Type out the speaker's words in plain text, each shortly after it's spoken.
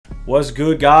What's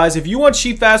good, guys? If you want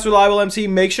cheap, fast, reliable MT,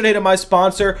 make sure to hit up my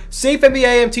sponsor,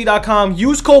 safenbamt.com.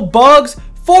 Use code BUGS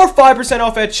for 5%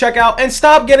 off at checkout and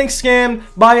stop getting scammed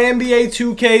by NBA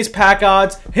 2K's pack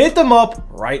odds. Hit them up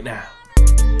right now.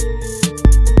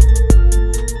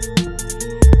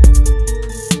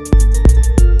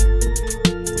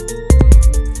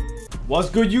 What's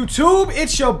good, YouTube?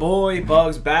 It's your boy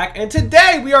Bugs back, and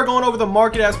today we are going over the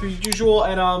market as per usual.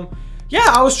 And yeah,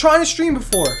 I was trying to stream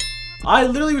before. I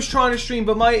literally was trying to stream,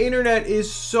 but my internet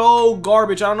is so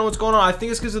garbage. I don't know what's going on. I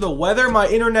think it's because of the weather. My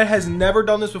internet has never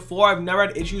done this before. I've never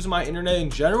had issues with my internet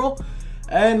in general.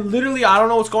 And literally, I don't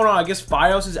know what's going on. I guess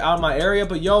Fios is out in my area.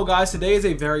 But yo, guys, today is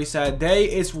a very sad day.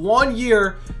 It's 1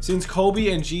 year since Kobe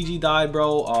and Gigi died,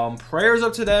 bro. Prayers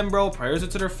up to them, bro. Prayers up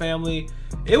to their family.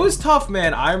 It was tough,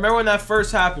 man. I remember when that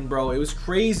first happened, bro. It was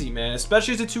crazy, man.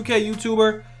 Especially as a 2K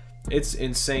YouTuber. It's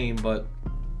insane. But,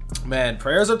 man,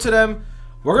 prayers up to them.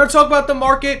 We're going to talk about the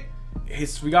market.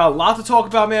 We got a lot to talk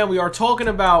about, man. We are talking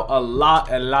about a lot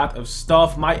of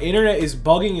stuff. My internet is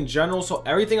bugging in general, so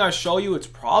everything I show you, it's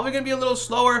probably going to be a little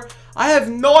slower. I have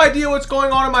no idea what's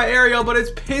going on in my area, but it's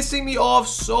pissing me off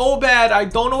so bad. I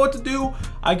don't know what to do.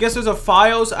 I guess there's a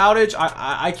Fios outage.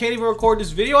 I can't even record this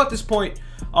video at this point.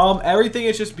 Everything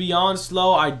is just beyond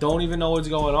slow. I don't even know what's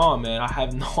going on, man. I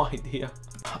have no idea.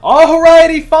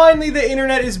 Alrighty, finally the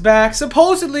internet is back.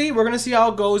 Supposedly, we're gonna see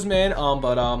how it goes, man.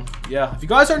 Yeah, if you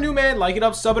guys are new, man, like it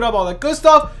up, sub it up, all that good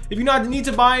stuff. If you need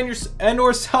to buy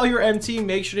and/or sell your MT,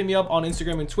 make sure to hit me up on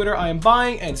Instagram and Twitter. I am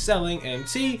buying and selling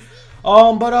MT.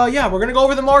 Yeah, we're gonna go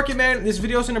over the market, man. This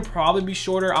video is gonna probably be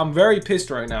shorter. I'm very pissed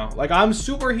right now. Like, I'm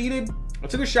super heated. I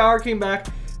took a shower, came back,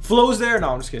 flow's there. No,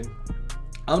 I'm just kidding.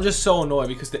 I'm just so annoyed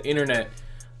because the internet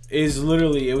is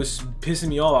literally, it was pissing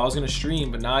me off. I was gonna stream,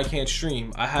 but now I can't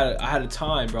stream. I had a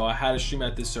time, bro. I had to stream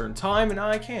at this certain time, and now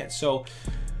I can't. So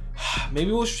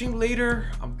maybe we'll stream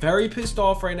later. I'm very pissed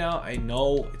off right now. I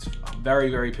know I'm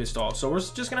very pissed off. So we're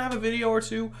just gonna have a video or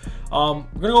two. We're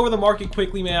gonna go over the market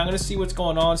quickly, man. I'm gonna see what's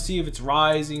going on, see if it's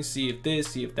rising, see if this,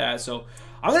 see if that. So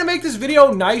I'm gonna make this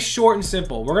video nice, short, and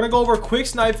simple. We're gonna go over quick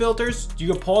snipe filters. You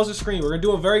can pause the screen. We're gonna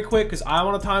do it very quick because I'm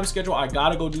on a time schedule. I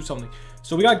gotta go do something.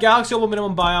 So we got Galaxy Opal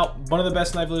minimum buyout, one of the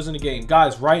best snipe filters in the game.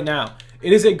 Guys, right now,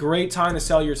 it is a great time to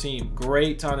sell your team.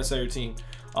 Great time to sell your team.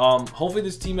 Hopefully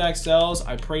this T-Max sells.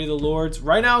 I pray to the Lords.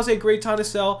 Right now is a great time to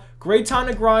sell. Great time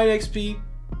to grind XP.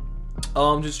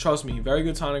 Just trust me. Very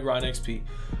good time to grind XP.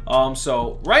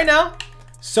 So right now,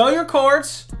 sell your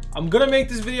cards. I'm gonna make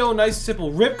this video nice and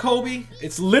simple. Rip Kobe.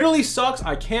 It's literally sucks.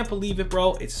 I can't believe it,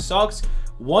 bro. It sucks.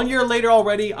 1 year later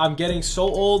already. I'm getting so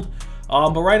old.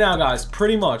 But right now, guys,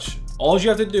 pretty much all you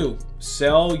have to do,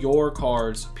 sell your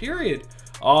cards, period.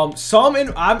 I'm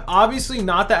obviously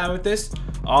not the amethyst.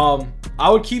 I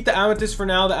would keep the amethyst for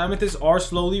now. The amethysts are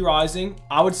slowly rising.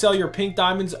 I would sell your pink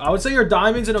diamonds. I would say your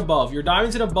diamonds and above. Your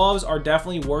diamonds and aboves are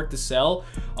definitely worth to sell.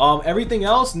 Everything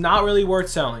else, not really worth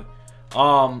selling.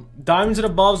 Diamonds and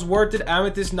aboves worth it.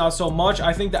 Amethyst, not so much.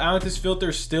 I think the amethyst filter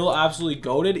is still absolutely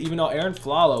goated, even though Aaron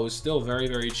Flalo is still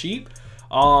very cheap.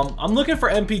 I'm looking for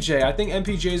MPJ. I think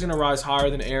MPJ is going to rise higher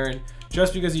than Aaron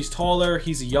just because he's taller,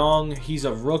 he's young, he's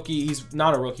a rookie. He's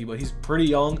not a rookie, but he's pretty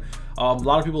young. A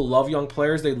lot of people love young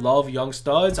players. They love young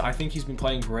studs. I think he's been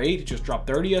playing great. He just dropped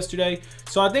 30 yesterday.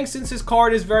 So I think since his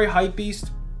card is very hype beast,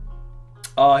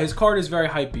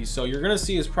 so you're going to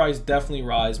see his price definitely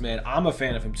rise, man. I'm a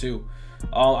fan of him too.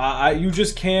 You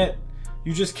just can't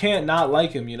not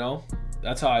like him, you know?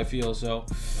 That's how I feel. So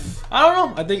I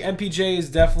don't know. I think MPJ is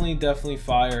definitely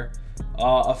fire.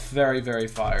 A very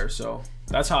fire. So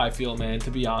that's how I feel, man, to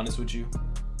be honest with you.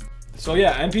 So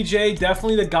yeah, MPJ,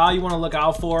 definitely the guy you want to look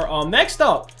out for. Next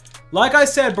up, like I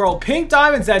said, bro, pink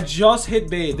diamonds that just hit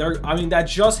bid, that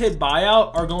just hit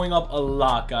buyout are going up a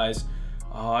lot, guys.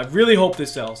 I really hope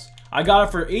this sells. I got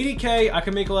it for 80K. I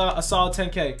can make a solid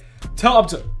 10K.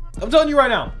 I'm telling you right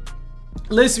now,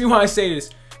 listen to me when I say this.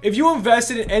 If you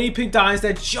invested in any pink diamonds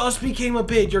that just became a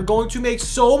bid, you're going to make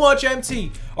so much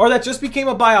MT. Or that just became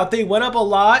a buyout. They went up a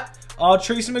lot.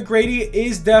 Tracy McGrady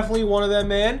is definitely one of them,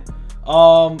 man.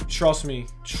 Trust me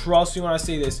when I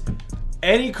say this.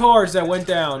 Any cards that went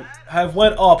down have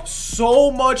went up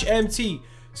so much MT.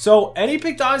 So any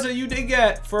pink diamonds that you did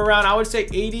get for around, I would say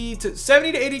 70 to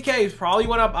 80K probably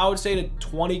went up, I would say, to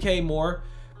 20K more.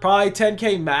 Probably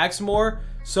 10K max more.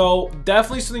 So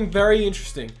definitely something very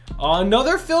interesting.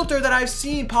 Another filter that I've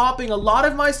seen popping, a lot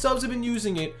of my subs have been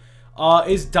using it,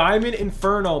 is Diamond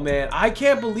Inferno, man. I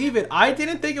can't believe it. I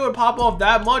didn't think it would pop off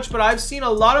that much, but I've seen a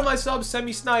lot of my subs send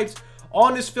me snipes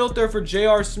on this filter for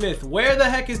J.R. Smith. Where the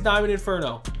heck is Diamond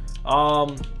Inferno?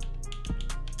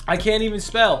 I can't even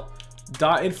spell.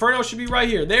 Inferno should be right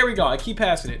here. There we go. I keep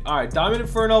passing it. All right, Diamond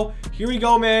Inferno. Here we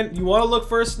go, man. You want to look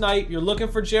for a snipe. You're looking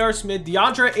for J.R. Smith.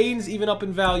 DeAndre Ayton's even up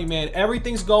in value, man.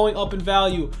 Everything's going up in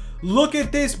value. Look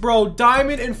at this, bro.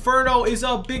 Diamond Inferno is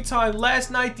up big time.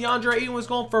 Last night, DeAndre Ayton was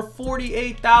going for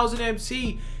 48,000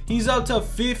 MT. He's up to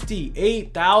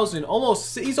 58,000.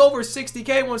 Almost, he's over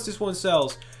 60K once this one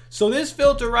sells. So this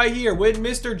filter right here with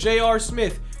Mr. J.R.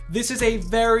 Smith, this is a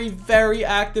very, very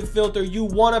active filter. You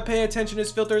want to pay attention to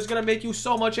this filter. It's going to make you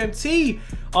so much MT.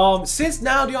 Since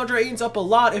now DeAndre Ayton's up a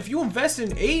lot, if you invest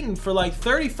in Ayton for like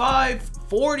 35,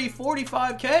 40,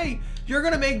 45K, you're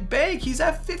going to make bank. He's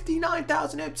at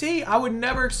 59,000 MT. I would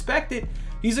never expect it.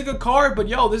 He's a good card, but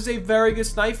yo, this is a very good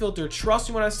snipe filter. Trust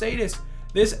me when I say this.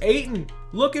 This Ayton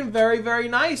looking very, very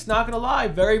nice. Not going to lie.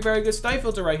 Very, very good snipe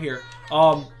filter right here.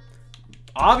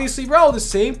 Obviously, bro, the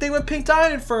same thing with Pink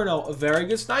Diamond Inferno. A very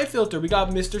good snipe filter. We got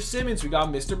Mr. Simmons. We got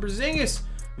Mr. Porzingis.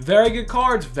 Very good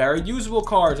cards. Very usable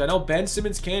cards. I know Ben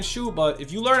Simmons can't shoot, but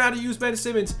if you learn how to use Ben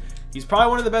Simmons, he's probably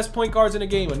one of the best point guards in the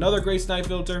game. Another great snipe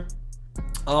filter.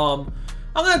 I'm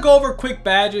going to go over quick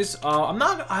badges. Like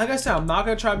I said, I'm not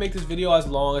going to try to make this video as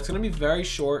long. It's going to be very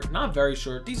short. Not very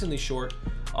short. Decently short.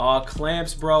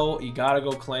 Clamps, bro. You got to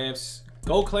go clamps.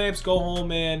 Go clamps. Go home,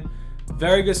 man.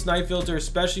 Very good snipe filter,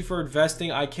 especially for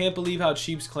investing. I can't believe how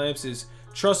cheap clamps is.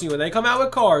 Trust me, when they come out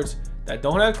with cards that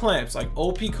don't have clamps, like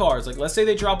OP cards, like let's say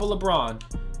they drop a LeBron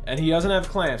and he doesn't have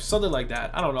clamps, something like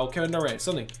that. I don't know, Kevin Durant,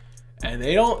 something. And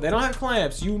they don't have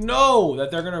clamps. You know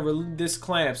that they're gonna release this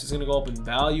clamps. It's gonna go up in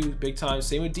value big time.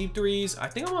 Same with deep threes. I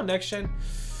think I'm on next gen.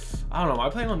 I don't know. Am I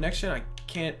playing on next gen? I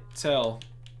can't tell.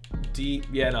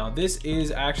 Yeah, no. This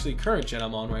is actually current gen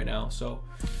I'm on right now. So.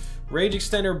 Rage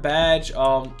Extender badge,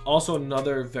 also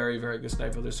another very, very good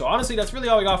snipe filter. So honestly, that's really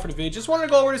all we got for the video. Just wanted to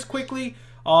go over this quickly.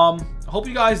 I hope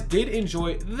you guys did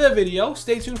enjoy the video.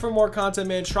 Stay tuned for more content,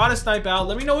 man. Try to snipe out.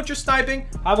 Let me know what you're sniping.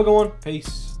 Have a good one.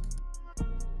 Peace.